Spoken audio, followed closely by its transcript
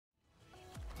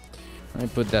Let me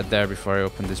put that there before I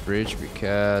open this bridge,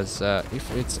 because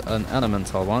if it's an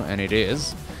elemental one, and it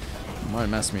is, it might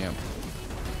mess me up.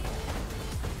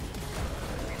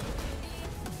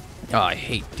 Oh, I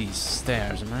hate these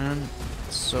stairs, man.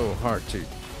 It's so hard to...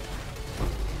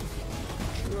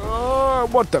 Oh,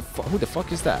 what the fuck? Who the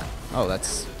fuck is that? Oh,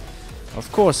 that's... Of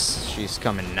course she's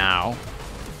coming now.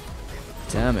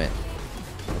 Damn it.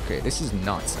 Okay, this is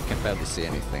nuts. I can barely see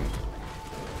anything.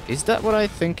 Is that what I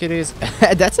think it is?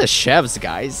 That's a Shav's,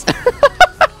 guys.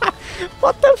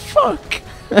 What the fuck?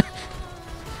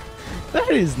 That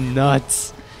is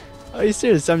nuts. Are you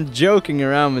serious? I'm joking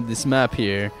around with this map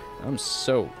here. I'm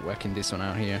so whacking this one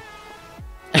out here.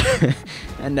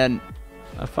 And then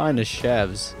I find a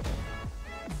Shav's.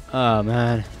 Oh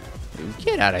man.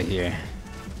 Get out of here.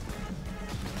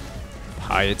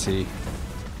 Piety.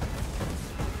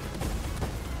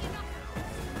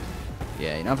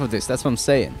 Yeah, enough of this. That's what I'm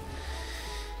saying.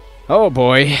 Oh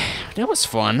boy. That was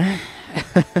fun.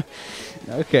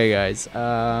 Okay, guys.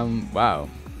 Wow.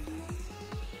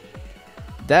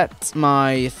 That's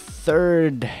my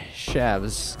third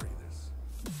Shavs.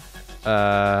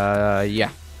 Yeah.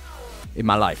 In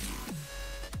my life.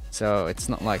 So it's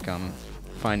not like I'm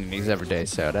finding these every day.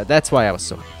 So that's why I was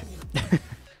so happy.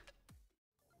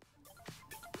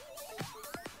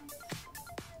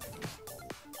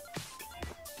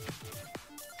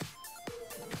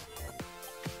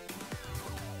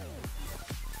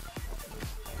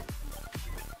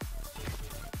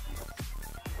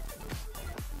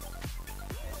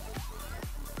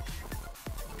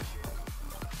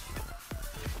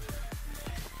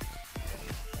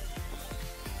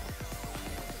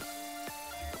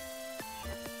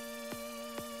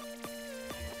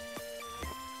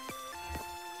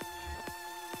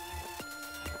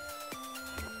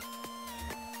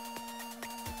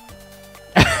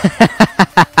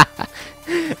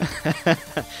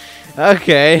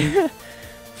 Okay.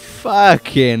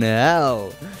 Fucking hell.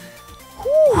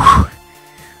 Whew.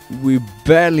 We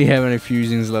barely have any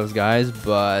fusion slows, guys,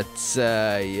 but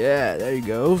yeah, there you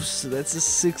go. So that's a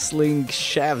 6-link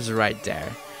Shavs right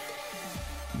there.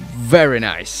 Very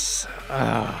nice.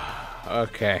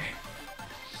 Okay.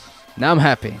 Now I'm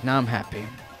happy. Now I'm happy.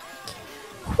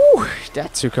 Whew,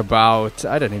 that took about,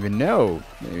 I don't even know,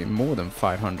 maybe more than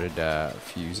 500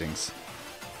 fusings.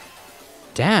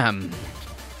 Damn.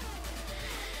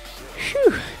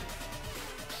 Phew.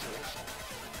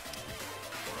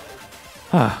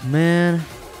 Ah, man.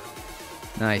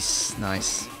 Nice,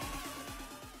 nice.